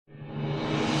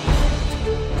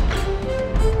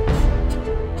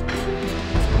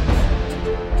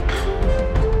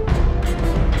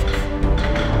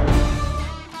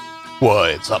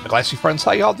What's up, Glassy Friends?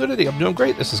 How y'all doing today? I'm doing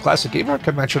great. This is Glassic Gamer,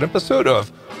 coming at you an episode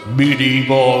of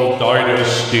Medieval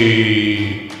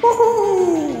Dynasty.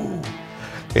 Woohoo!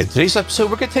 In today's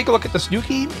episode, we're going to take a look at this new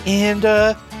game, and,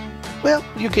 well,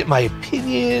 you get my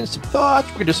opinions, some thoughts.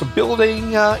 We're going to do some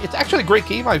building. It's actually a great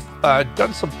game. I've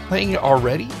done some playing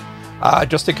already,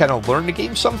 just to kind of learn the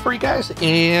game some for you guys.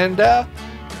 And,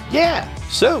 yeah,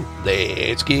 so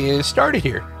let's get started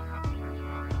here.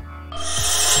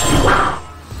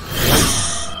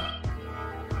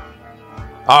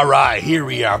 All right, here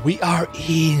we are. We are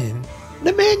in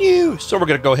the menu. So we're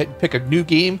going to go ahead and pick a new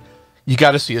game. You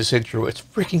got to see this intro. It's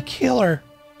freaking killer.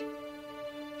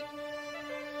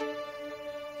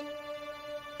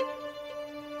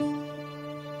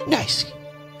 Nice.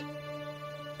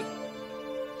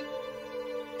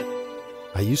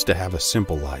 I used to have a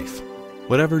simple life.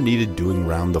 Whatever needed doing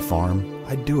round the farm,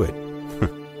 I'd do it.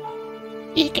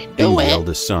 You can do Being it. the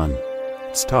eldest son,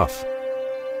 it's tough.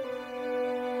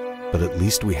 But at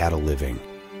least we had a living,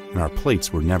 and our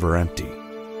plates were never empty.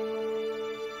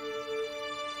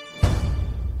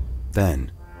 Then,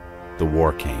 the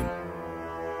war came.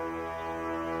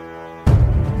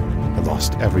 I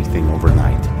lost everything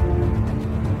overnight.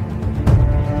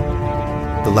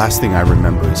 The last thing I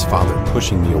remember is Father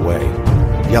pushing me away,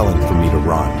 yelling for me to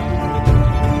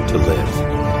run, to live.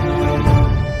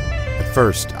 At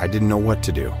first, I didn't know what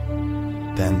to do.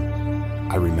 Then,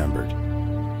 I remembered.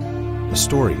 A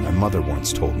story my mother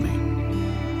once told me.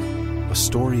 A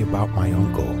story about my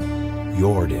uncle,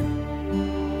 Jordan.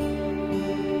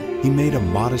 He made a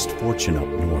modest fortune up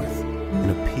north, in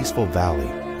a peaceful valley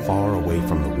far away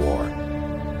from the war.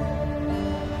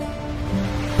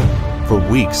 For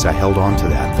weeks I held on to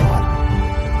that thought,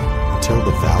 until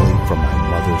the valley from my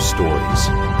mother's stories.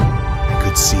 I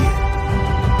could see it.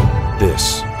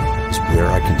 This is where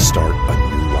I can start a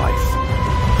new life.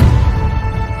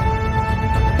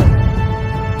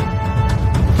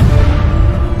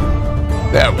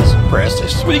 That was impressive.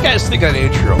 What do you guys think of that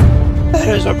intro? That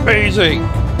is amazing.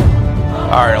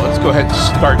 All right, let's go ahead and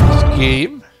start this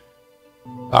game.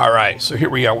 All right, so here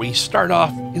we are. We start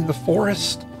off in the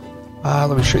forest. Let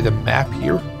me show you the map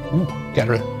here. Ooh, got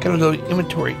a little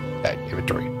inventory.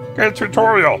 Got a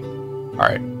tutorial. All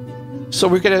right, so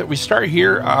we start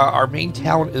here. Our main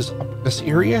town is up in this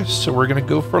area, so we're gonna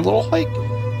go for a little hike.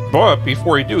 But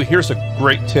before we do, here's a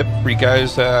great tip for you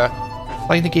guys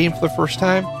playing the game for the first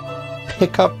time.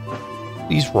 Pick up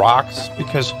these rocks,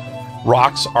 because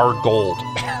rocks are gold.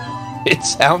 It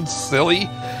sounds silly,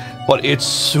 but it's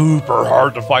super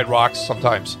hard to find rocks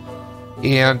sometimes.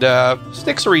 And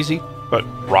sticks are easy, but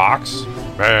rocks,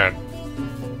 man.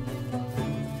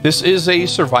 This is a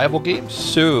survival game,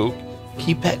 so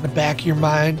keep that in the back of your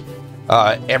mind.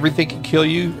 Everything can kill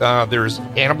you. There's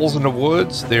animals in the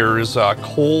woods. There's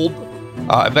cold.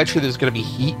 Eventually there's going to be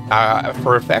heat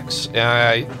for effects.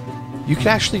 You can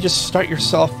actually just start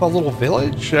yourself a little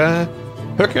village,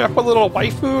 hook up a little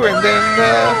waifu, and then,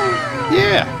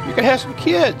 yeah, you can have some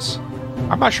kids.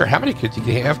 I'm not sure how many kids you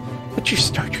can have, but you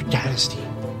start your dynasty.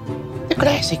 The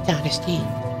Glassic Dynasty.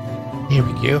 There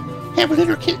we go. Have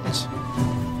little kittens.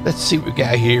 Let's see what we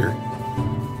got here.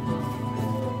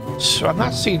 So I'm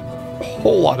not seeing a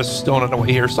whole lot of stone on the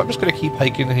way here, so I'm just going to keep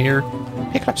hiking in here,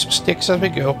 picking up some sticks as we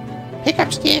go. Pick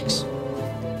up sticks.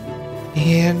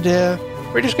 And,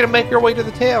 we're just going to make our way to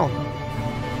the town.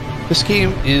 This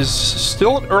game is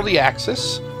still in early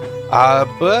access,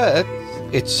 but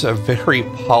it's a very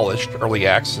polished early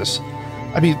access.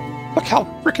 I mean, look how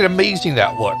freaking amazing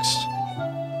that looks.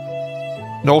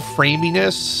 No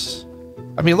framiness.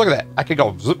 I mean, look at that. I could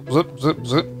go zip, zip, zip,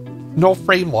 zip. No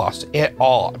frame loss at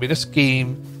all. I mean, this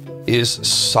game is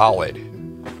solid.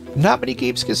 Not many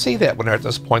games can say that when they're at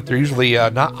this point. They're usually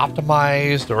not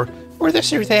optimized or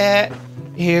this or that.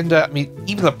 And, I mean,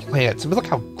 even the plants. I mean, look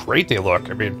how great they look.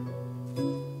 I mean,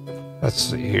 let's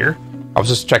see here. I was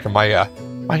just checking my,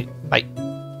 my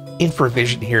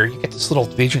infravision here. You get this little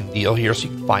vision deal here so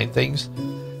you can find things.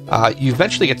 You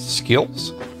eventually get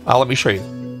skills. Let me show you.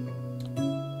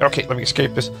 Okay, let me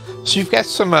escape this. So you've got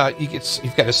some,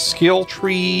 you've got a skill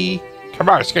tree. Come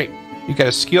on, escape. You've got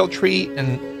a skill tree,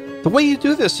 and the way you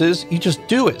do this is you just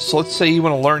do it. So let's say you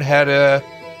want to learn how to,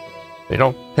 you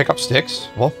know, pick up sticks.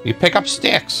 Well, you pick up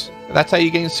sticks. That's how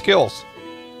you gain skills.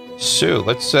 So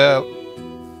let's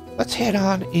head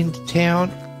on into town.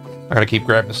 I'm gonna keep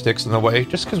grabbing the sticks in the way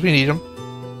just because we need them.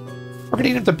 We're gonna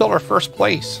need them to build our first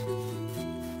place.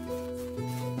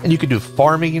 And you can do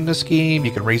farming in this game.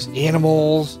 You can raise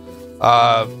animals.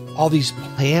 All these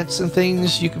plants and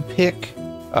things you can pick.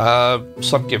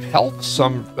 Some give health.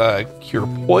 Some cure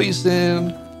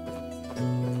poison.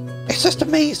 It's just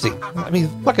amazing. I mean,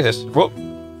 look at this. Whoa.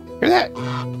 Hear that?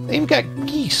 They even got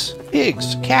geese,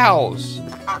 pigs, cows,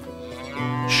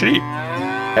 sheep,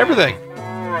 everything.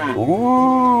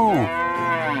 Ooh.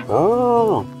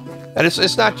 Oh. And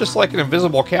it's not just like an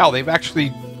invisible cow. They've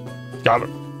actually got it.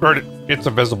 It's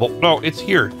invisible. No, it's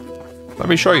here. Let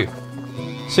me show you.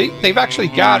 See, they've actually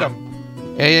got them.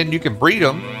 And you can breed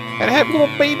them and have little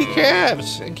baby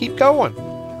calves and keep going.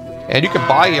 And you can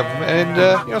buy them and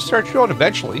you know, start your own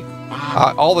eventually.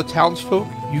 All the townsfolk,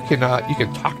 you can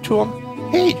talk to them.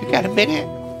 Hey, you got a minute?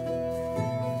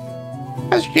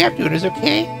 How's your job doing? Is it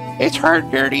okay? It's hard,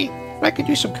 dirty. But I could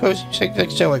do some cozy things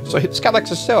like sewing. So this guy likes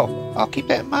to sew. I'll keep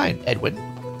that in mind, Edwin.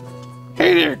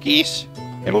 Hey there, geese.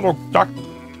 And little duck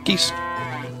geese.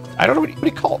 I don't know what do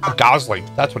you call it? A gosling.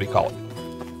 That's what he called it.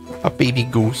 A baby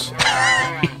goose.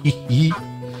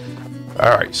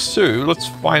 Alright, so let's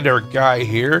find our guy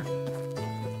here.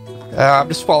 I'm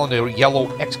just following the yellow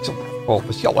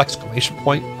this yellow exclamation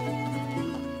point.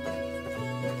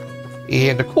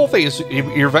 And the cool thing is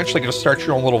you're eventually going to start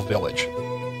your own little village.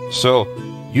 So,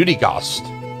 Unigast,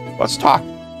 let's talk.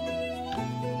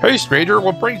 Hey stranger,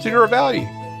 what brings you to our valley?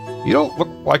 You don't look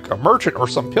like a merchant or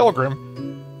some pilgrim.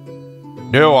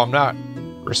 No, I'm not.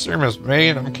 Name is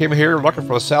Maine. I came here looking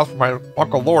for the south for my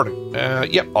Uncle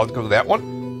Lorden. Yep, I'll go to that one.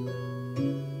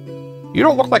 You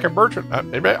don't look like a merchant.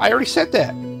 I already said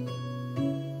that.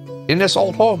 In this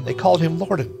old home, they called him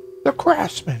Lorden. The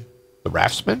craftsman. The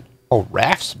raftsman? Oh,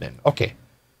 raftsman. Okay.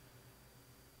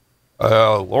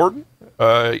 Lorden?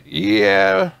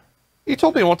 Yeah. He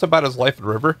told me once about his life in the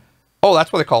river. Oh,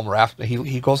 that's why they call him raftsman.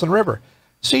 He goes in the river.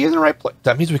 See, you're in the right place.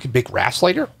 That means we can make rafts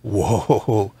later?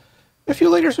 Whoa. A few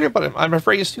later, but I'm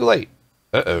afraid it's too late.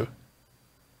 Uh-oh.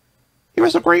 He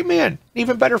was a great man, an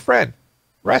even better friend.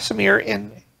 Rasimir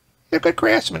and a good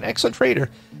craftsman, excellent trader.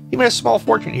 He made a small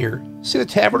fortune here. See the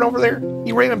tavern over there?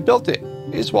 He ran and built it,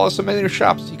 as well as some many other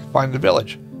shops you can find in the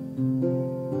village.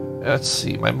 Let's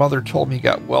see, my mother told me he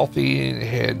got wealthy and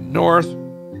head north.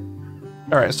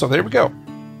 Alright, so there we go.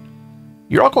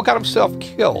 Your uncle got himself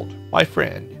killed, my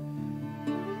friend.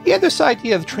 He had this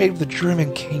idea of trade with the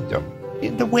German kingdom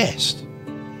in the west.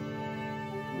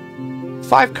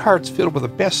 5 carts filled with the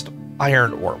best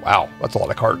iron ore. Wow, that's a lot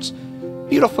of carts.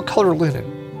 Beautiful color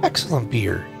linen. Excellent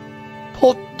beer.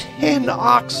 Pulled 10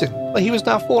 oxen. Well, he was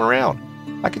not fooling around.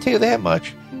 I can tell you that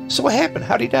much. So what happened?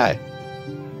 How'd he die?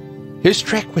 His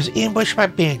trick was ambushed by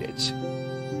bandits.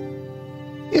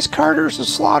 His carters were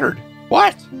slaughtered.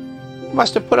 What? He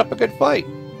must have put up a good fight.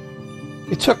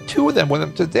 It took 2 of them with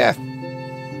him to death.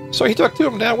 So he took 2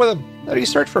 of them down with him. How do you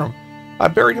search for him? I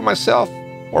buried him myself,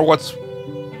 or what's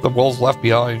the wolves left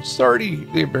behind. Sorry,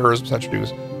 the bearers of such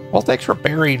news. Well, thanks for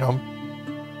burying him.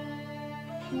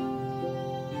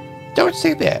 Don't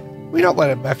say that. We don't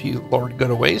let a nephew Lord go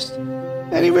to waste.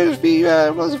 And even if he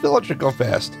was a village to go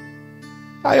fast.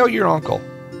 I owe your uncle.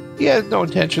 He had no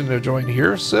intention to join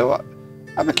here, so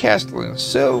I'm a castellan,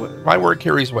 so my word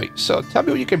carries weight. So tell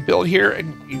me what you can build here,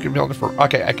 and you can build it for.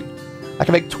 Okay, I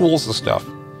can make tools and stuff.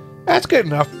 That's good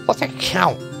enough. Let's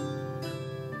count.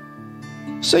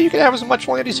 So you can have as much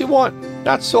land as you want.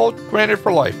 Not sold, granted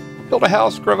for life. Build a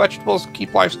house, grow vegetables,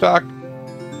 keep livestock,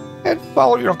 and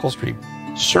follow your uncle's dream.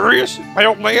 Serious? I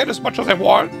own land as much as I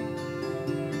want?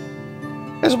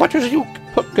 As much as you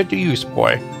put good to use,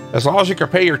 boy. As long as you can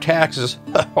pay your taxes.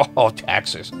 Oh,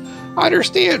 taxes. I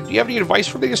understand. Do you have any advice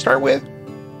for me to start with?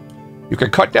 You can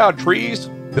cut down trees,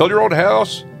 build your own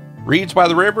house, reeds by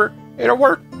the river. It'll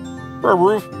work. For a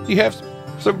roof, do you have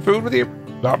some food with you?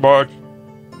 Not much.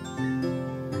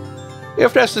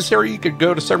 If necessary, you can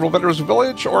go to several vendors in the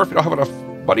village, or if you don't have enough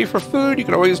money for food, you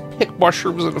can always pick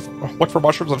mushrooms and look for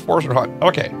mushrooms in the forest or hunt.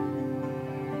 Okay.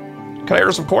 Can I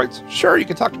earn some coins? Sure, you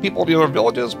can talk to people in the other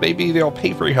villages. Maybe they'll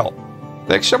pay for your help.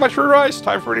 Thanks so much for your advice.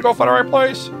 Time for me to go find the right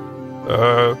place.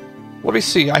 Let me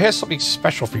see. I have something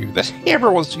special for you. This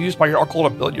hammer was used by your uncle to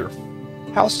build your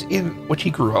house in which he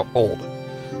grew up old.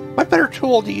 What better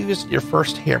tool to use than your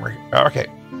first hammer? Okay.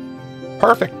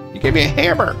 Perfect. You gave me a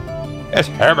hammer. It's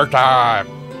hammer time.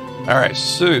 Alright,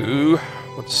 so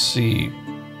let's see.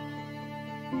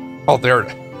 Oh, there it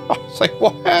is. Oh, it's like,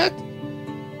 what?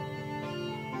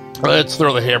 Let's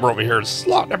throw the hammer over here in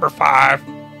slot number 5.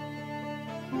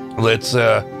 Let's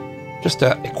just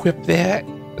equip that,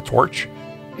 the torch,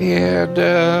 and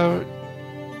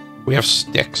we have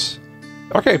sticks.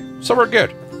 Okay, so we're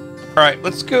good. All right,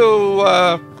 let's go.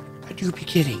 I do be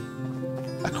kidding.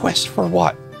 A quest for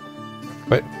what?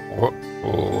 Wait, what?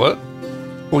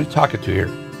 Who are we talking to here?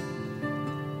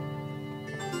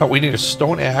 Oh, we need a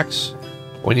stone axe.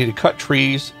 We need to cut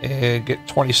trees and get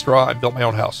 20 straw and build my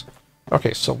own house.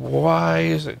 Okay, so why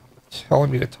is it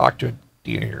telling me to talk to a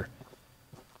deer here?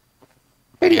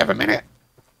 Hey, do you have a minute?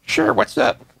 Sure, what's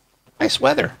up? Nice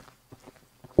weather.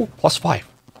 Oh, +5.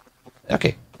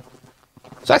 Okay.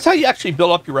 So that's how you actually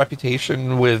build up your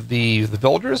reputation with the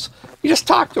villagers. You just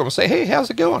talk to them and say, hey, how's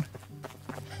it going?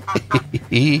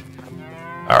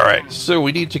 Alright, so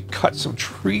we need to cut some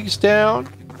trees down.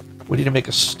 We need to make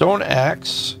a stone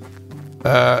axe.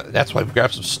 That's why we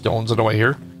grabbed some stones on the way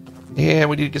here. And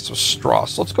we need to get some straw.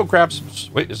 So let's go grab some...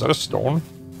 Wait, is that a stone?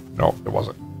 No, it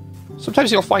wasn't.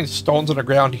 Sometimes you'll find stones on the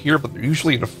ground here, but they're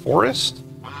usually in the forest.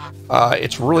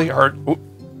 It's really hard... Oh,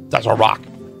 that's a rock.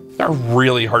 They're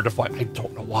really hard to find. I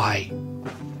don't know why.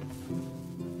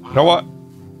 You know what?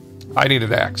 I need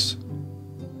an axe.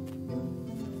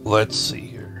 Let's see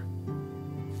here.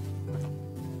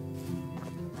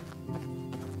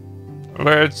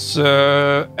 Let's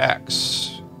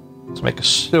axe. Let's make a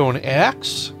stone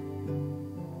axe.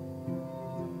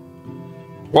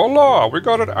 Voila, we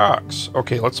got an axe.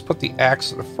 Okay, let's put the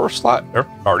axe in the first slot. They're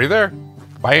already there.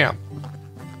 Bam.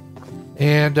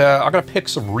 And I'm going to pick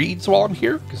some reeds while I'm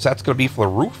here, because that's going to be for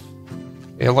the roof.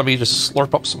 And let me just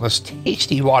slurp up some of this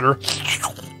tasty water.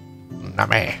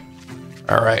 Nameh.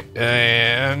 Alright,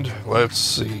 and let's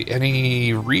see.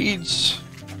 Any reeds?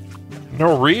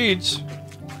 No reeds?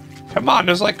 Come on,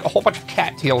 there's like a whole bunch of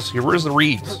cattails here. Where's the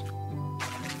reeds?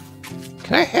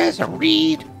 Can I have a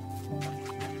reed?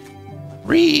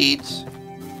 Reeds.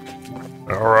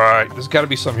 Alright, there's got to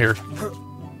be some here.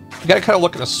 You got to kind of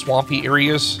look in the swampy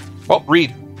areas. Oh,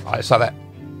 reed. Oh, I saw that.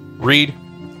 Reed.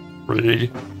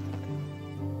 Reed.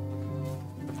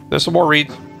 There's some more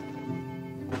reeds.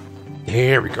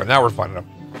 There we go. Now we're finding them.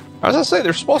 I was going to say,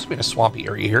 they're supposed to be in a swampy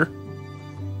area here.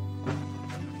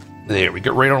 There, we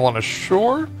get right along the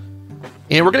shore.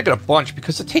 And we're going to get a bunch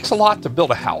because it takes a lot to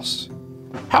build a house.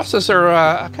 Houses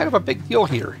are kind of a big deal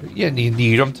here. You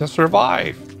need them to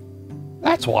survive.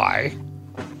 That's why.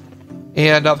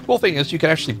 And the cool thing is you can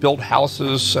actually build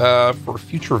houses for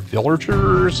future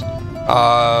villagers.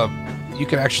 You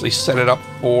can actually set it up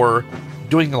for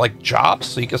doing like jobs.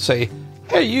 So you can say,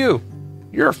 hey,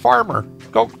 you're a farmer.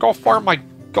 Go farm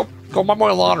go mow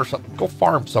my lawn or something. Go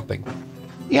farm something.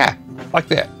 Yeah, like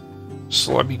that.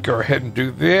 So let me go ahead and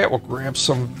do that. We'll grab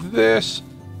some of this.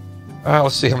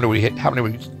 Let's see how many we hit. How many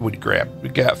would you grab? We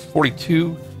got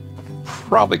 42.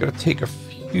 Probably going to take a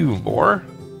few more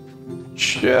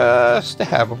just to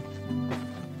have them.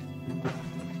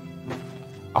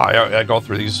 I go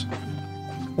through these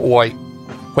quite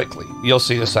quickly. You'll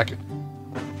see in a second.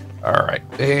 All right,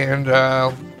 and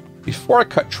before I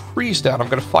cut trees down, I'm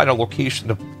going to find a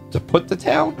location to put the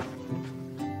town.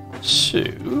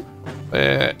 So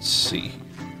let's see.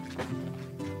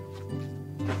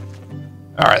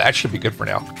 All right, that should be good for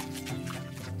now.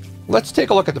 Let's take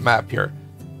a look at the map here.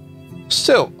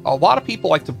 So, a lot of people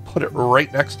like to put it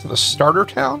right next to the starter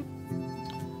town.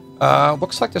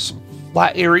 Looks like there's some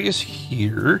flat areas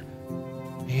here.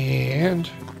 And...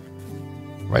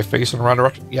 am I facing the wrong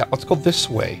direction? Yeah, let's go this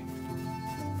way.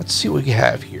 Let's see what we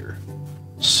have here.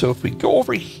 So, if we go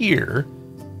over here...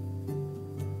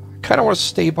 I kind of want to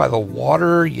stay by the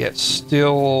water, yet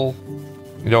still...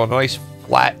 you know, a nice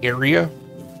flat area.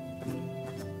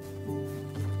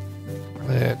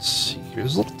 Let's see.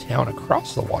 There's a little town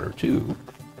across the water, too.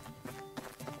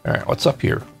 Alright, what's up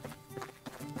here?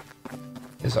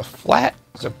 Is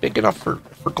it big enough for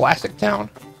Glassic Town?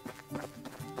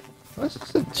 This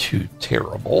isn't too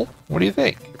terrible. What do you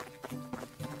think?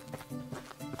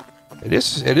 It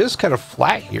is kind of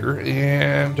flat here,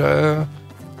 and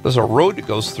there's a road that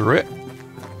goes through it.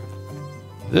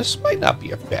 This might not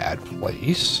be a bad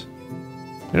place.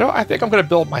 You know, I think I'm going to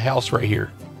build my house right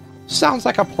here. Sounds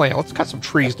like a plan. Let's cut some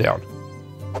trees down.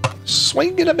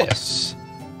 Swing and a miss.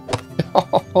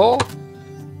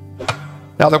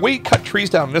 Now, the way you cut trees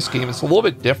down in this game is a little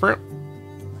bit different.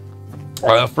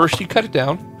 First, you cut it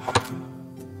down.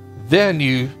 Then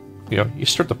you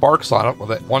strip the barks on it with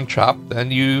that one chop. Then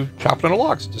you chop it into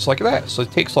logs, just like that. So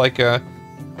it takes like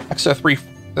extra three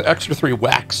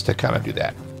whacks to kind of do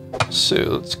that. So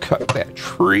let's cut that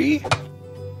tree.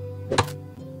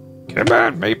 Come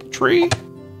on, maple tree.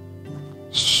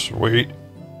 Sweet.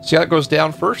 See how it goes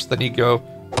down first? Then you go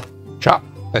chop.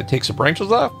 Then it takes the branches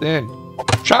off. Then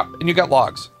chop, and you got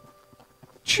logs.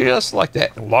 Just like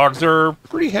that. And logs are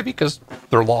pretty heavy because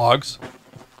they're logs.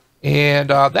 And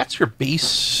that's your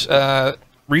base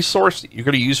resource that you're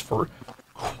going to use for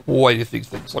quite a few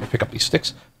things. Let me pick up these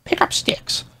sticks. Pick up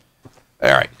sticks.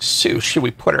 All right. So should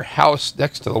we put our house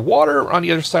next to the water or on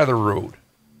the other side of the road?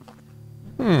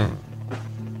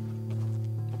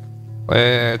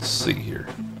 Let's see here.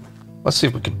 Let's see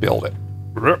if we can build it.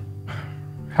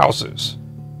 Houses.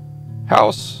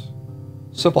 House.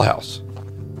 Simple house.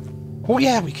 Oh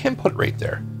yeah, we can put it right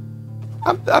there.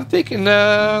 I'm thinking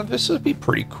this would be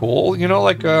pretty cool. You know,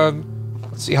 like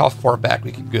let's see how far back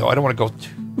we can go. I don't want to go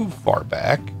too far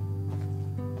back.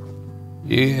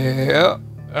 Yeah.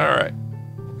 All right.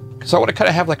 Because I want to kind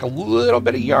of have like a little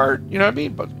bit of yard. You know what I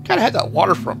mean? But kind of had that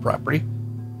waterfront property.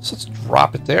 So let's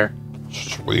drop it there.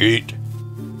 Sweet.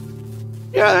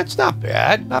 Yeah, that's not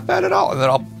bad. Not bad at all. And then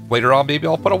later on, maybe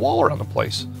I'll put a wall around the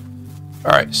place.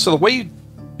 All right. So the way you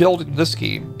build in this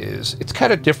game is it's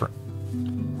kind of different.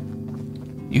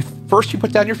 First you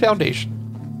put down your foundation.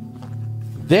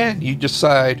 Then you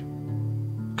decide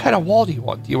what kind of wall do you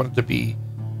want? Do you want it to be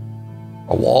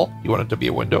a wall? Do you want it to be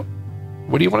a window?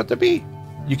 What do you want it to be?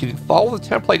 You can follow the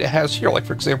template it has here. Like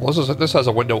for example, this has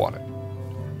a window on it.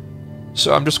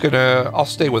 So I'm just gonna, I'll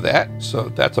stay with that. So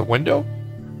that's a window.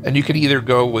 And you can either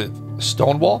go with a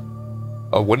stone wall,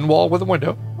 a wooden wall with a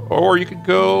window, or you could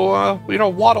go, you know,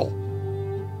 wattle.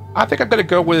 I think I'm gonna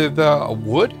go with a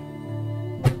wood.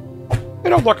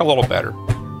 It'll look a little better.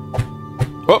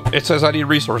 Oh, it says I need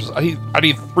resources. I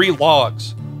need 3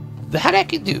 logs. That I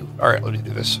can do. All right, let me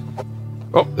do this.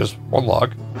 Oh, there's 1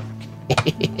 log.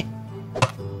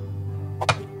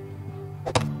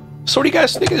 So what do you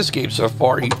guys think of this game so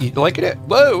far? You liking it?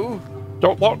 Whoa!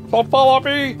 Don't follow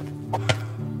me!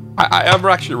 I'm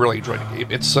actually really enjoying the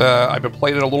game. It's I've been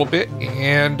playing it a little bit,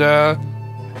 and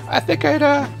I think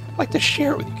I'd like to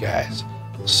share it with you guys.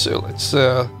 So let's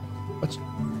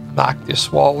knock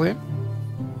this wall in.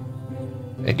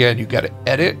 Again, you got to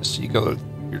edit. So you go,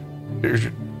 there's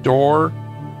your door,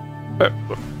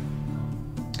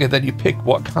 and then you pick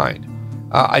what kind.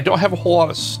 I don't have a whole lot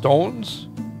of stones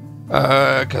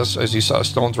because, as you saw,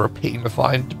 stones are a pain to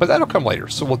find, but that'll come later.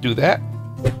 So we'll do that.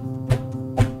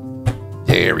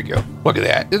 There we go. Look at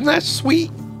that. Isn't that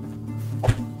sweet?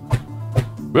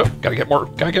 Well, gotta get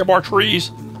more trees.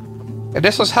 And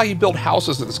this is how you build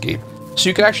houses in this game. So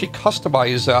you can actually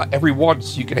customize every one.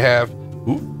 So you can have,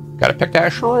 ooh, gotta pick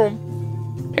that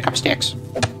shroom. Pick up sticks.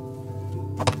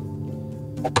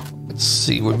 Let's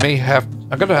see, we may have,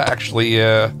 I'm gonna actually,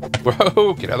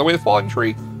 whoa, get out of the way of the falling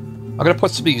tree. I'm gonna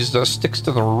put some of these sticks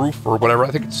to the roof or whatever.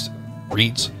 I think it's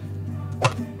reeds.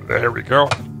 There we go.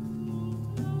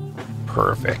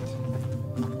 Perfect.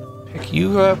 Pick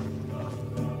you up.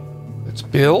 Let's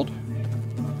build.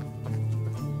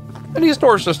 And these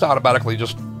doors just automatically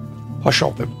just push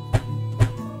open.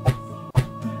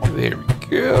 There we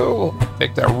go.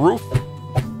 Make that roof.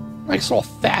 Nice little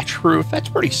thatch roof. That's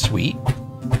pretty sweet.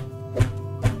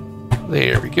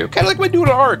 There we go. Kind of like we do an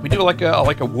ark. We do like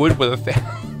a wood with a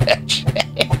thatch.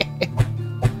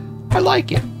 I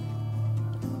like it.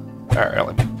 All right,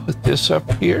 let me put this up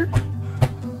here.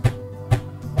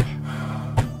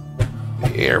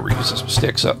 There, we use some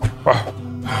sticks up. Oh.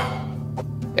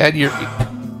 And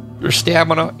your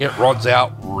stamina, it runs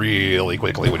out really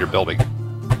quickly when you're building.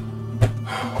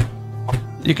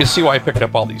 You can see why I picked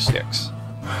up all these sticks.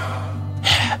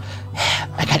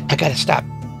 I gotta stop.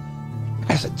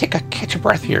 I gotta catch a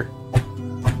breath here.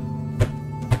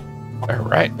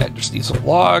 Alright, that just needs some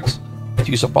logs. Let's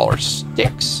use up all our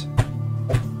sticks.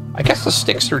 I guess the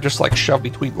sticks are just like shoved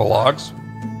between the logs.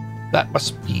 That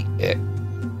must be it.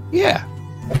 Yeah.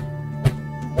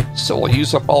 So we'll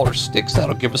use up all our sticks.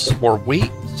 That'll give us some more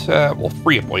weight. We'll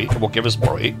free up weight, and we'll give us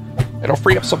more weight. It'll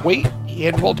free up some weight,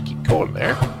 and we'll keep going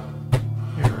there.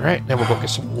 Alright, then we'll go get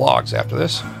some logs after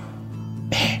this.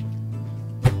 Man.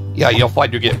 Yeah, you'll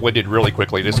find you get winded really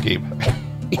quickly in this game.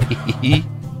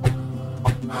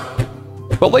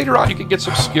 But later on, you can get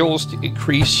some skills to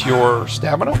increase your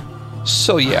stamina.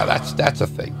 So yeah, that's a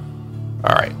thing.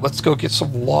 Alright, let's go get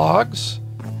some logs.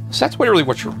 So that's literally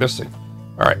what you're missing.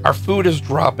 Alright, our food is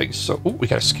dropping, so... Ooh, we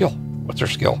got a skill. What's our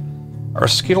skill? Our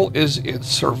skill is in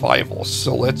survival,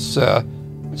 so let's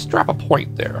drop a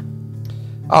point there.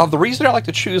 The reason I like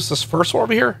to choose this first one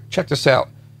over here, check this out.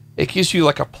 It gives you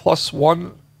like a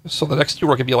 +1, so the next two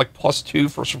are going to be like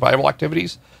 +2 for survival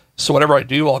activities. So whatever I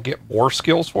do, I'll get more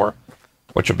skills for,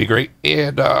 which would be great.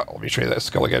 And let me show you that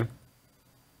skill again.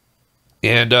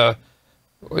 And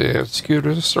let's go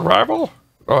to survival.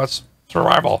 Oh, it's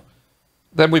survival.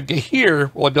 Then we get here,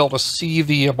 we'll be able to see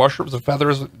the mushrooms and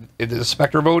feathers in the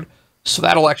inspector mode. So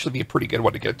that'll actually be a pretty good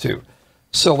one to get to.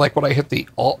 So like when I hit the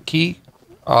Alt key,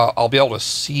 I'll be able to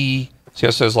see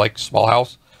it says like small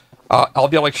house. I'll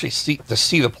be able to actually see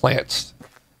the plants.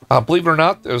 Believe it or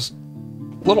not, there's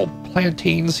little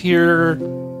plantains here.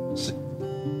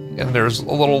 And there's a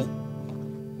little,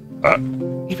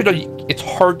 even though it's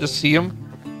hard to see them.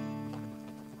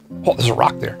 Oh, there's a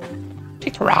rock there.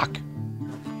 Take the rock.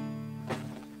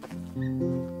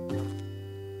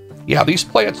 Yeah, these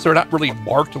plants, they're not really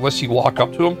marked unless you walk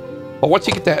up to them. But once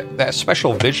you get that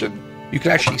special vision, you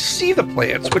can actually see the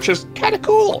plants, which is kind of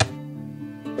cool.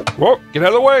 Whoa, get out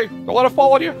of the way. Don't let it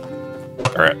fall on you.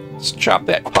 All right, let's chop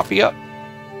that puppy up.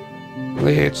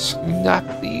 Let's knock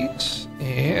these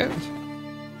and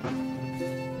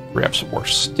grab some more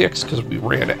sticks because we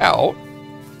ran out.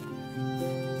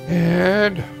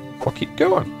 And we'll keep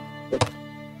going.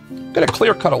 I'm gonna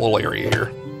clear cut a little area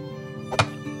here.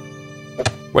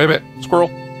 Wait a minute, squirrel.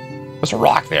 There's a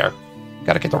rock there.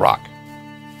 Gotta get the rock.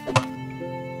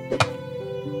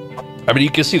 I mean,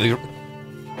 you can see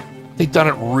they've done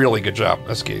a really good job in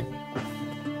this game.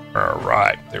 All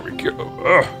right, there we go.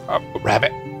 A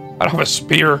rabbit. I don't have a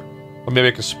spear. Let me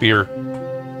make a spear.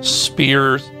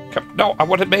 Spears. No, I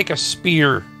want to make a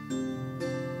spear.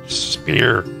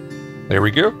 Spear. There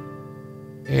we go.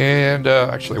 And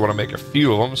actually, I want to make a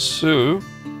few of them. So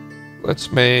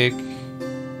let's make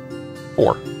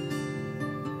 4.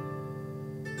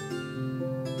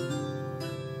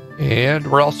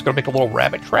 And we're also going to make a little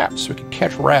rabbit trap so we can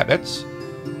catch rabbits.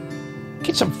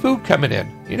 Get some food coming in,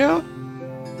 you know?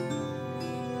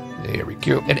 There we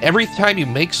go. And every time you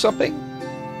make something,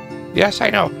 yes,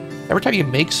 I know. Every time you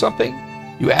make something,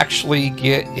 you actually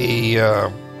get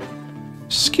a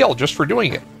skill just for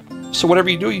doing it. So whatever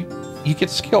you do, you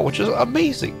get skill, which is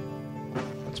amazing.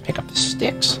 Let's pick up the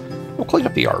sticks. We'll clean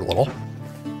up the yard a little.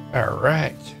 All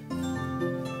right.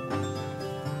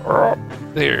 Oh,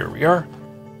 there we are.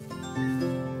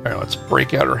 All right, let's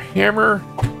break out our hammer.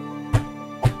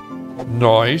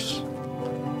 Nice.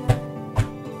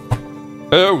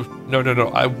 Oh, no.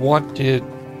 I wanted...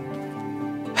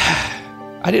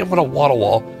 I didn't want a waddle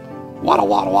wall.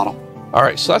 Waddle. All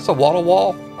right, so that's a waddle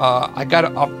wall. I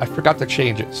forgot to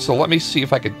change it. So let me see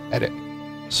if I can edit.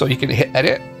 So you can hit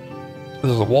edit.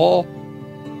 This is a wall.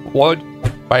 Wood.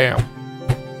 Bam.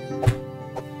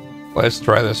 Let's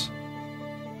try this.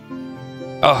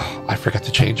 Oh, I forgot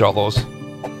to change all those.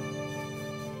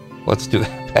 Let's do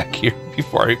that back here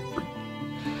before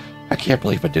I can't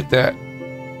believe I did that.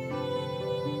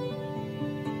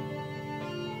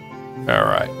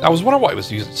 Alright. I was wondering why I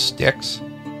was using sticks.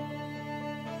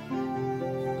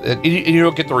 And you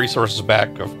don't get the resources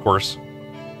back, of course.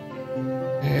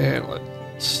 And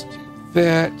let's do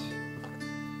that.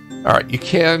 Alright, you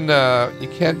can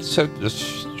set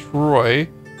destroy.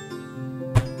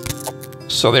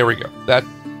 So there we go. That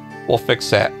will fix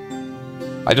that.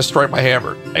 I destroyed my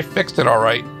hammer. I fixed it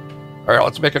alright. Alright,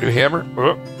 let's make a new hammer.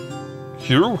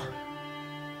 Q.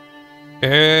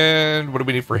 And what do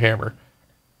we need for hammer?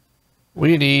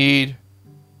 We need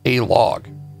a log.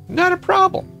 Not a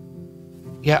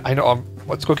problem. Yeah, I know.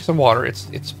 Let's go get some water.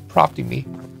 It's prompting me.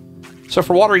 So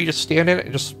for water, you just stand in it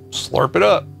and just slurp it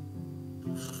up.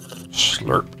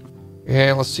 Slurp.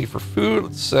 And let's see, for food,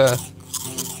 let's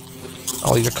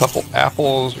I'll eat a couple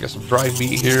apples. We got some dried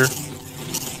meat here.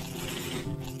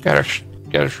 Got a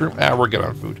shrimp. We're good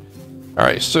on food. All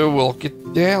right, so we'll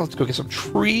get down. Let's go get some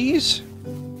trees.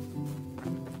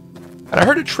 And I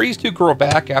heard the trees do grow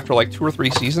back after like 2 or 3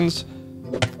 seasons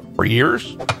or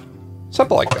years,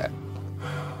 something like that.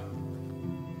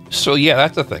 So yeah,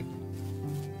 that's the thing.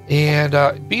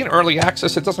 And being early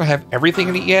access, it doesn't have everything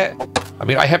in it yet. I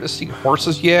mean, I haven't seen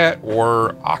horses yet,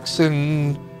 or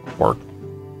oxen, or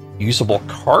usable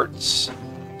carts.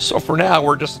 So for now,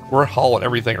 we're hauling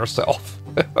everything ourselves.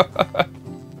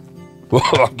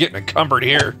 Whoa, I'm getting encumbered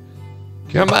here.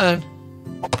 Come on.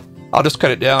 I'll just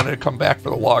cut it down and come back for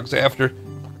the logs after.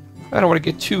 I don't want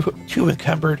to get too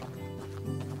encumbered.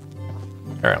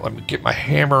 All right, let me get my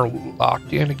hammer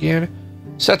locked in again.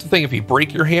 So that's the thing, if you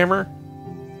break your hammer,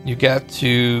 you got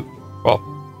to, well,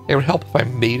 it would help if I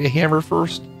made a hammer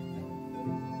first.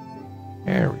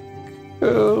 There we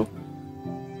go.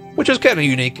 Which is kind of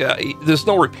unique. There's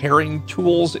no repairing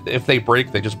tools. If they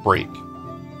break, they just break.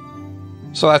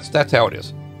 So that's how it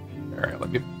is. All right,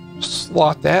 let me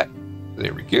slot that.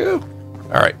 There we go.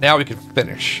 All right, now we can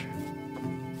finish.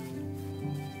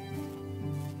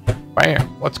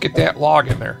 Bam. Let's get that log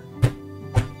in there.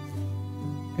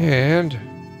 And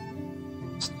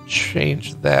let's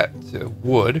change that to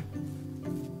wood.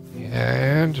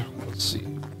 And let's see.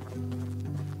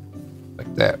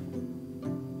 Like that.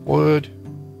 Wood.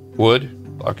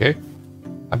 Okay.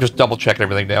 I'm just double checking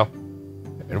everything now.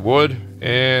 And wood.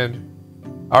 And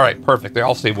all right, perfect. They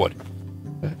all say wood.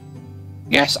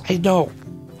 Yes, I know.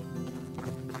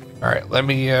 All right, let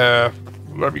me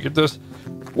get this.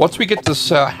 Once we get this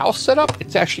house set up,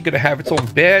 it's actually going to have its own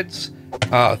beds.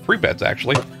 3 beds,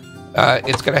 actually.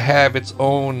 It's going to have its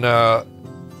own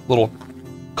little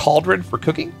cauldron for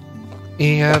cooking.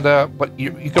 And but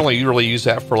you can only really use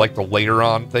that for like the later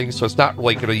on things, so it's not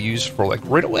really going to use for like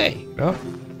right away, you know?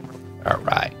 All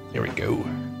right, there we go.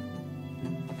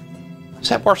 Is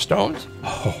that more stones?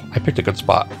 Oh, I picked a good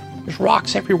spot. There's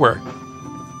rocks everywhere.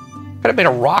 Could have made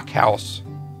a rock house.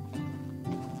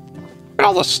 Look at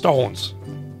all the stones.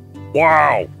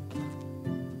 Wow.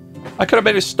 I could have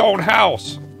made a stone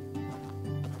house.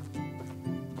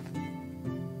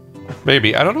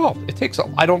 Maybe. I don't know. It takes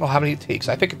a... I don't know how many it takes.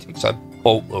 I think it takes a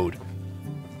boatload.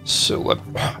 So,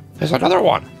 there's another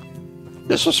one.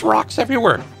 There's just rocks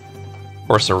everywhere. Of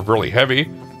course, they're really heavy.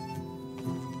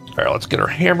 All right, let's get our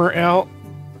hammer out.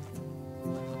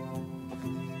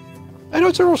 I know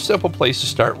it's a real simple place to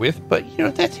start with, but, you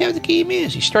know, that's how the game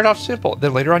is. You start off simple,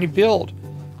 then later on you build.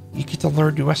 You get to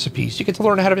learn new recipes. You get to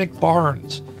learn how to make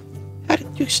barns, how to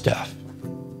do stuff.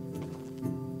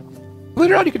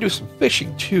 Later on, you can do some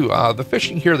fishing, too. The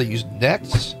fishing here, they use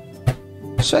nets,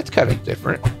 so that's kind of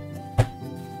different.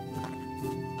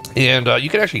 And you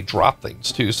can actually drop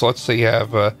things, too. So let's say you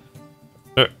have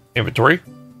inventory.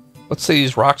 Let's say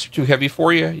these rocks are too heavy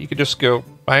for you. You can just go,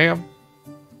 bam.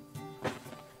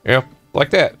 Yeah,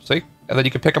 like that, see? And then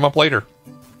you can pick them up later.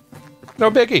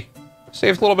 No biggie.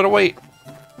 Saves a little bit of weight.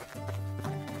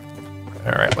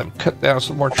 All right, let me cut down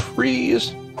some more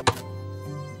trees.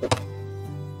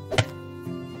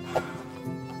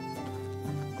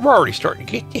 We're already starting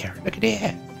to get there. Look at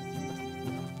that.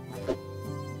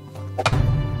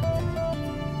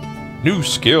 New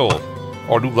skill.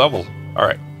 Or new level. All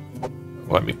right.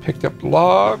 Let me pick up the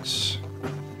logs.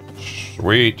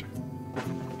 Sweet.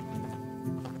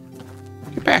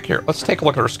 Get back here. Let's take a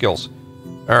look at our skills.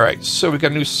 All right. So we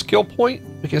got a new skill point.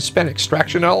 We can spend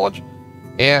extraction knowledge.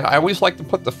 And I always like to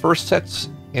put the first sets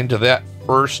into that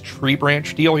first tree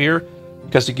branch deal here,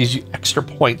 because it gives you extra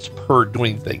points per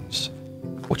doing things,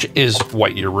 which is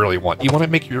what you really want. You want to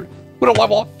make your... You want to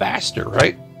level up faster,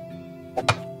 right?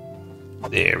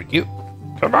 There we go.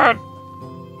 Come on.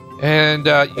 And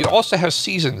you also have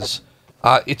seasons.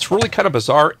 It's really kind of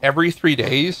bizarre. Every 3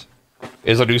 days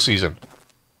is a new season.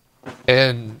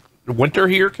 And winter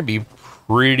here can be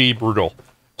pretty brutal.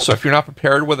 So if you're not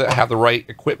prepared with it, have the right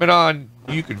equipment on,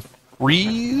 you can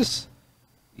freeze.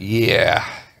 Yeah.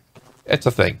 It's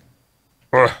a thing.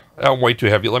 Ugh, I'm way too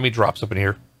heavy. Let me drop something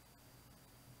here.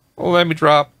 Let me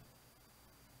drop...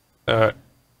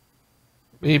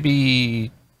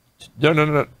 maybe...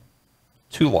 No.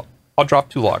 2 logs. I'll drop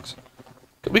 2 logs.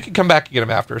 We can come back and get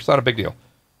them after. It's not a big deal.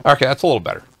 Okay, that's a little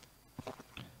better.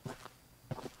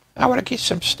 I want to get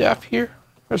some stuff here.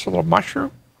 There's a little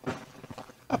mushroom.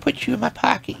 I'll put you in my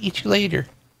pocket. Eat you later.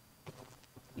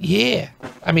 Yeah.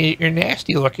 I mean, you're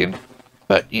nasty looking,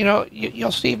 but, you know,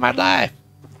 you'll save my life.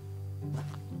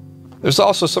 There's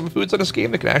also some foods in this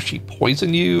game that can actually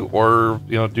poison you or,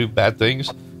 you know, do bad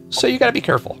things. So you got to be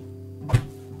careful.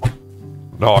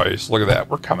 Nice. Look at that.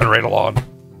 We're coming right along.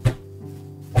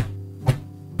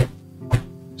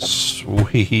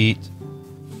 Sweet.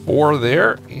 4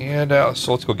 there. And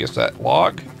so let's go get that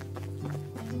log.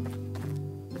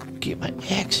 Get my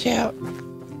axe out.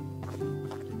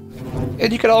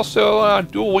 And you can also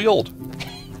dual wield.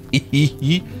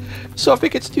 So if it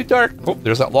gets too dark... Oh,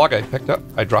 there's that log I picked up.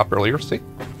 I dropped earlier. See?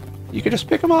 You can just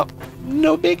pick them up.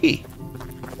 No biggie.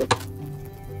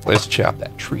 Let's chop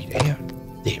that tree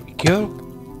down. There we go.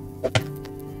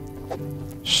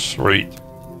 Sweet.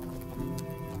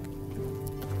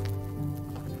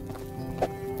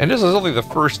 And this is only the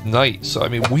first night, so I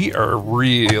mean, we are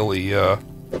really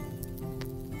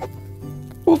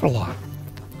moving along.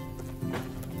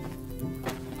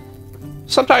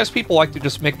 Sometimes people like to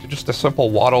just make just a simple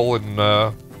wattle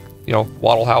and you know,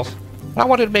 wattle house. I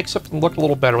wanted to make something look a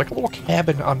little better, like a little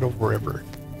cabin on the river.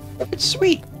 It's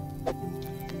sweet.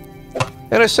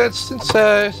 And I said, since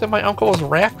my uncle was a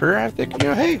rafter, I think, you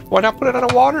know, hey, why not put it on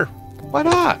the water? Why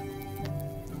not?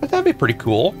 But that'd be pretty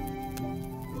cool.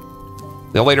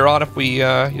 Then later on, if we, you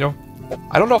know,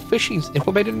 I don't know if fishing's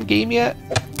implemented in the game yet,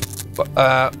 but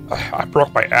I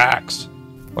broke my axe.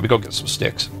 Let me go get some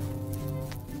sticks.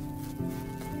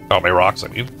 Oh, my rocks, I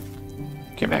mean.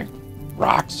 Come back.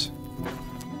 Rocks.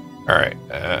 All right,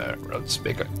 let's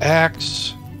make an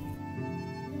axe.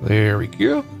 There we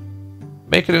go.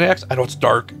 Making an axe. I know it's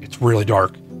dark. It's really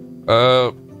dark.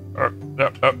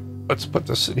 Let's put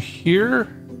this in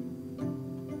here.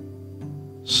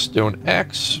 Stone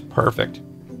axe. Perfect.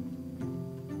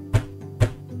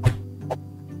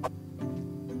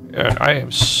 And I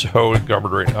am so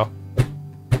encumbered right now.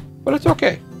 But it's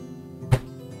okay.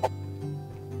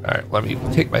 Alright, let me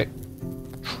take my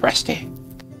trusty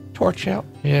torch out.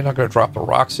 And I'm going to drop the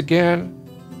rocks again.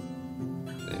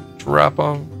 Drop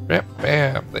them. Bam,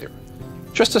 bam, there.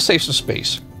 Just to save some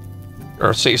space.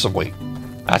 Or save some weight.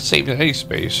 Not saving any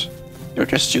space. They're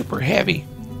just super heavy.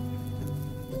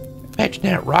 Imagine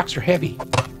that, rocks are heavy.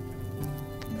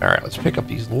 Alright, let's pick up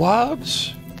these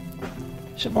logs.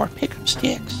 Some more pickup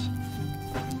sticks.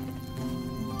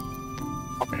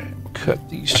 Alright, we'll cut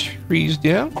these trees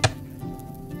down.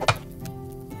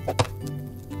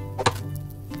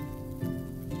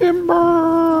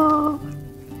 Timber!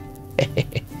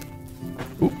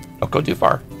 Oop, don't go too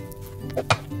far.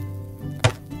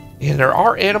 And there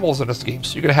are animals in this game,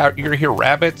 so you're gonna hear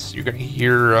rabbits, you're gonna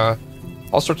hear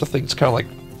all sorts of things, kind of like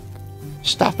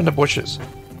stop in the bushes,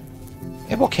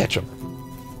 and we'll catch them.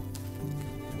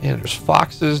 And there's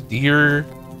foxes, deer,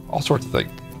 all sorts of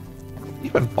things,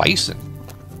 even bison.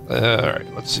 All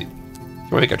right, let's see. Can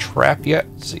we make a trap yet?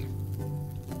 Let's see.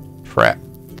 Trap.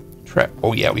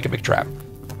 Oh yeah, we can make a trap.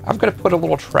 I'm gonna put a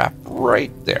little trap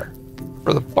right there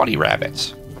for the bunny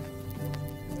rabbits.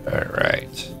 All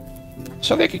right.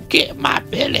 So they can get my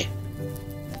belly.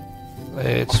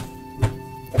 Let's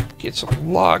get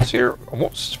some logs here.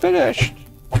 Almost finished.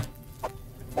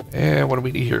 And what do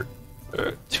we need here?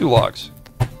 2 logs.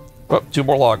 Oh, 2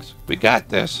 more logs. We got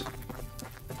this.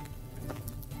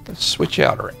 Let's switch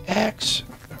out our axe.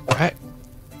 All right.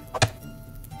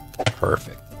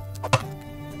 Perfect.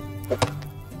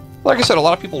 Like I said, a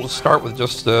lot of people just start with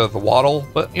just the wattle,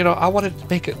 but you know, I wanted to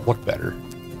make it look better.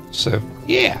 So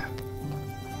yeah.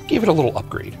 Give it a little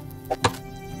upgrade.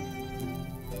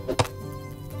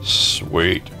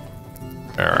 Sweet.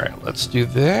 Alright, let's do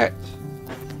that.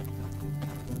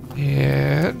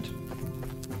 And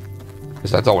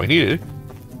because that's all we needed.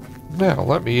 Now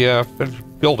let me finish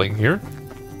building here.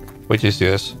 Wait till you see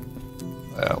this.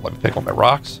 Let me pick on my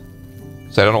rocks.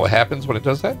 Because I don't know what happens when it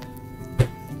does that.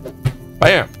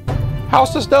 Bam!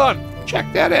 House is done!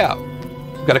 Check that out.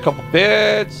 We've got a couple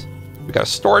beds. We got a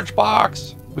storage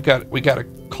box. We got a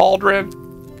cauldron.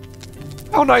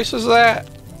 How nice is that?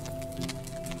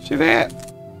 See that?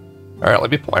 Alright,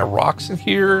 let me put my rocks in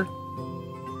here.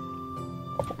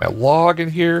 I'll put my log in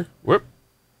here. Whoop.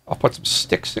 I'll put some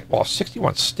sticks in. Well,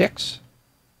 61 sticks.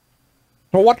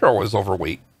 No wonder I was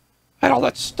overweight. I had all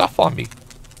that stuff on me.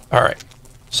 Alright.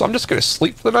 So I'm just going to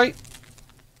sleep for the night.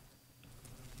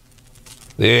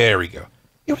 There we go.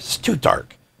 It was too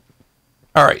dark.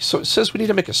 Alright, so it says we need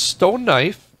to make a stone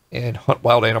knife and hunt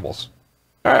wild animals.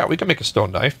 Alright, we can make a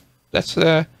stone knife. That's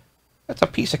a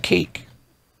piece of cake.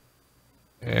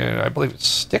 And I believe it's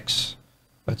sticks.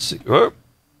 Let's see. Oh,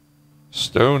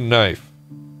 stone knife.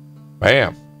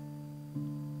 Bam.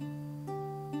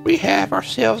 We have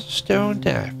ourselves a stone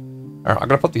knife. Alright, I'm going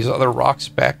to put these other rocks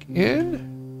back in.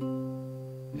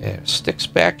 And sticks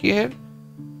back in.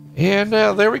 And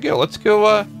there we go. Let's go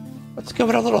on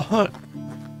a little hunt.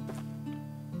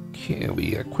 Can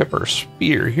we equip our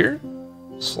spear here?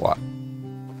 Slot.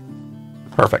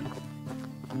 Perfect.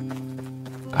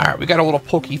 Alright, we got a little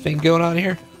pokey thing going on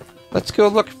here. Let's go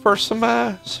look for some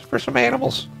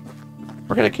animals.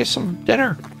 We're gonna get some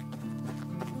dinner.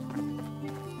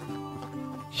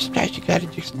 Guys, you gotta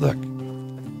just look.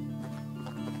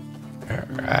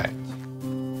 Alright.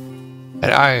 And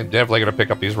I am definitely gonna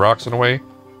pick up these rocks in a way.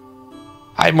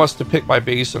 I must have picked my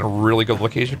base in a really good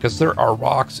location because there are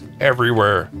rocks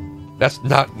everywhere. That's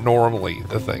not normally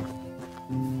the thing.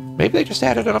 Maybe they just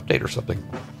added an update or something.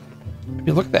 I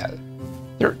mean, look at that.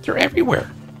 They're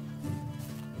everywhere.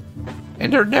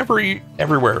 And they're never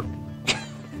everywhere.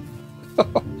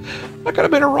 I could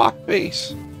have made a rock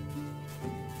base.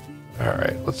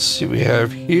 Alright, let's see what we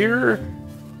have here.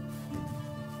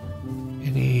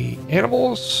 Any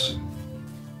animals?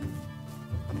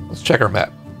 Let's check our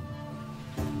map.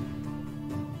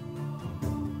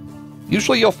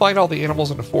 Usually you'll find all the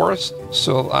animals in the forest,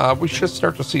 so we should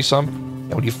start to see some.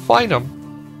 And when you find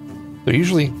them, they're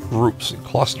usually in groups and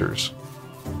clusters.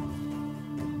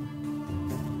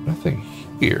 Nothing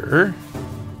here.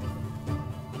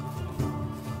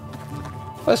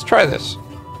 Let's try this.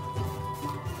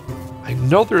 I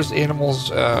know there's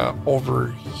animals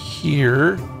over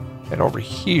here and over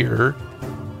here.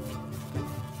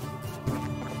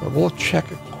 But we'll take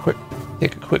a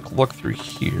quick look through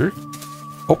here.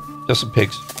 Oh, there's some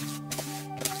pigs.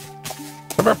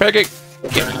 Come here, piggy.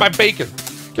 Give me my bacon.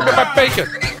 Give me my bacon.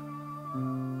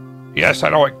 Yes, I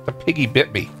know it. The piggy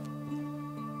bit me.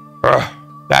 Ugh,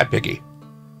 bad piggy.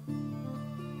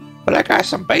 But I got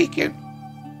some bacon.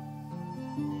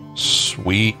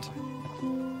 Sweet.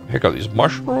 Pick up these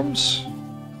mushrooms.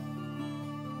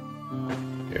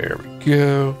 There we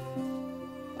go.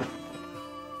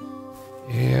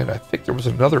 And I think there was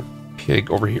another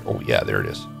pig over here. Oh, yeah, there it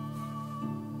is.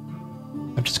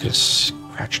 I'm just going to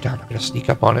scratch down. I'm going to sneak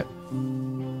up on it.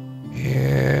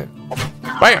 And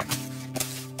bam!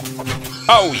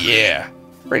 Oh, yeah.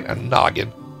 Right in a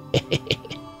noggin.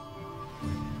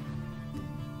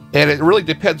 And it really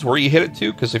depends where you hit it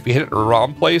to, because if you hit it in the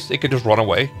wrong place, it can just run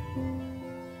away.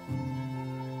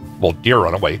 Well, deer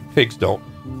run away. Pigs don't.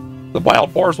 The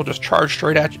wild boars will just charge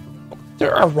straight at you.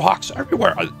 There are rocks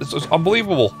everywhere. This is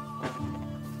unbelievable.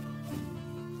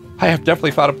 I have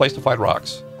definitely found a place to find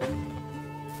rocks.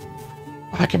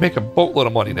 I can make a boatload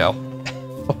of money now.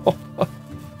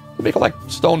 Make like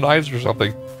stone knives or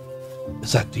something.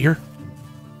 Is that deer?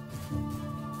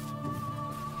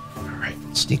 Alright,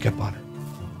 let's sneak up on her.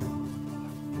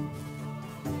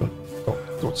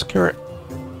 Don't scare it.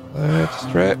 Let's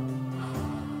try it.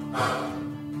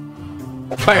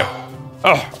 Bam!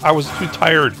 Oh, I was too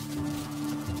tired.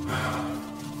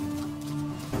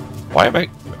 Why am I...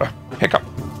 hiccup.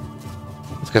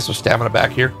 Let's get some stamina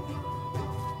back here.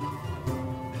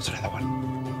 There's another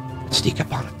one. Let's sneak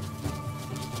up on it.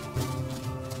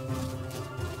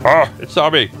 Oh, it saw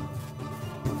me.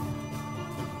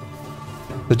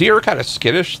 The deer are kind of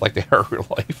skittish, like they are in real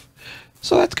life.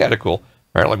 So that's kind of cool.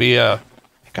 All right, let me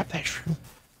pick up that shroom.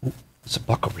 Ooh, there's a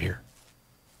buck over here.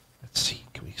 Let's see.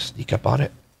 Can we sneak up on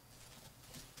it?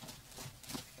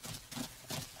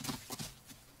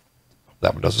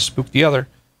 That one doesn't spook the other.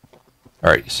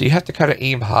 All right, so you have to kind of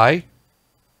aim high.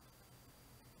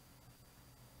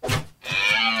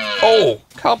 Oh,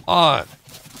 come on.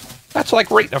 That's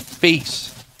like right in the face.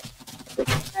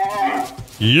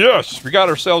 Yes, we got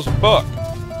ourselves a buck.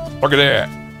 Look at that.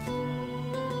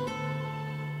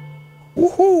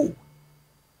 Woohoo.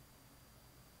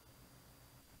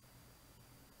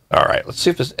 All right, let's see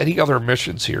if there's any other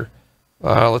missions here.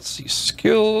 Let's see,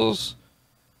 skills.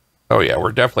 Oh yeah,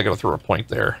 we're definitely going to throw a point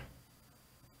there.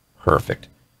 Perfect.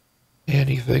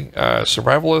 Anything?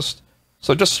 Survivalist.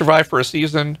 So just survive for a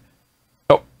season.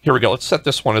 Oh, here we go. Let's set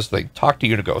this one as the talk to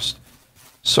Unighost.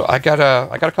 So I got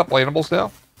a couple animals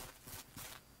now.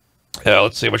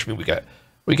 Let's see how much meat we got.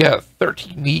 We got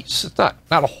 13 meats. It's not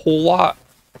a whole lot,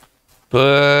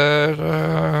 but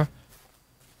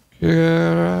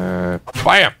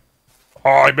bam! Oh,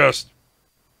 I missed.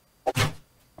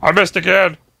 I missed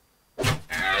again.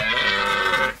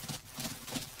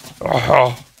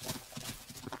 Oh,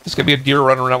 this could be a deer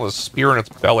running around with a spear in its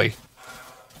belly.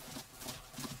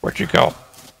 Where'd you go?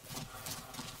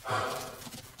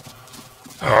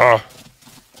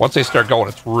 Once they start going,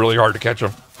 it's really hard to catch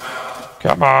them.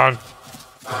 Come on.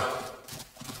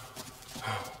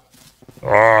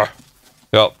 Well,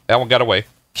 that one got away.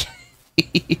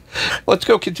 Let's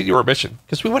go continue our mission,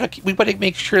 because we want to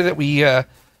make sure that we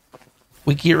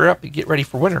gear up and get ready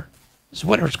for winter. This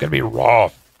winter is going to be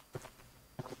rough.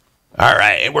 All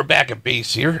right, and we're back at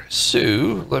base here.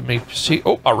 So let me see.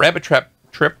 Oh, a rabbit trap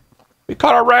trip. We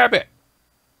caught a rabbit.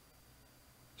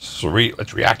 Sweet.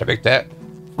 Let's reactivate that.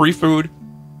 Free food.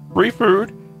 Free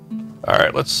food. All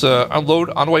right, let's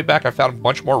unload. On the way back, I found a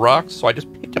bunch more rocks, so I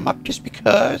just picked them up just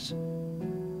because.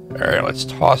 All right, let's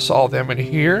toss all them in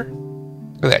here.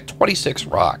 Look at that, 26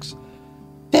 rocks.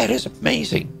 That is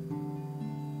amazing.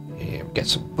 And we got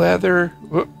some leather.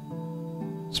 Whoop.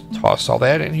 Let's toss all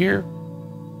that in here.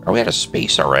 Are we out of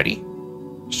space already?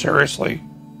 Seriously?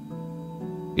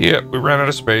 Yeah, we ran out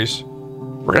of space.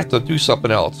 We're going to have to do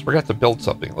something else. We're going to have to build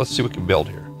something. Let's see what we can build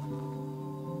here.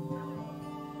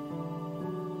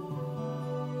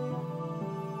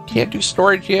 Can't do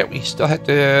storage yet. We still have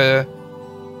to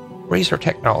raise our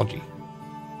technology.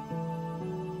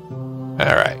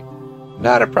 Alright.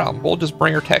 Not a problem. We'll just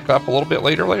bring our tech up a little bit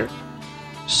later.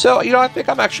 So, you know, I think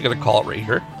I'm actually going to call it right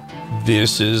here.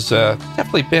 This has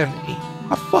definitely been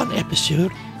a fun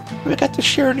episode. We got to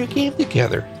share a new game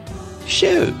together.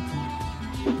 So,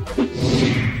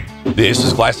 this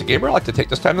is Glassic Gamer. I'd like to take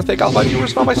this time to thank all my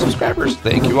viewers and all my subscribers.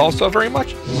 Thank you all so very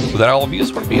much. Without all of you,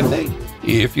 this wouldn't be a thing.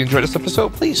 If you enjoyed this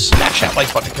episode, please smash that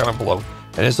like button and comment below.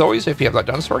 And as always, if you have not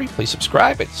done so already, please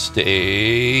subscribe and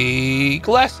stay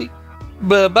glassy.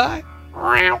 Bye-bye.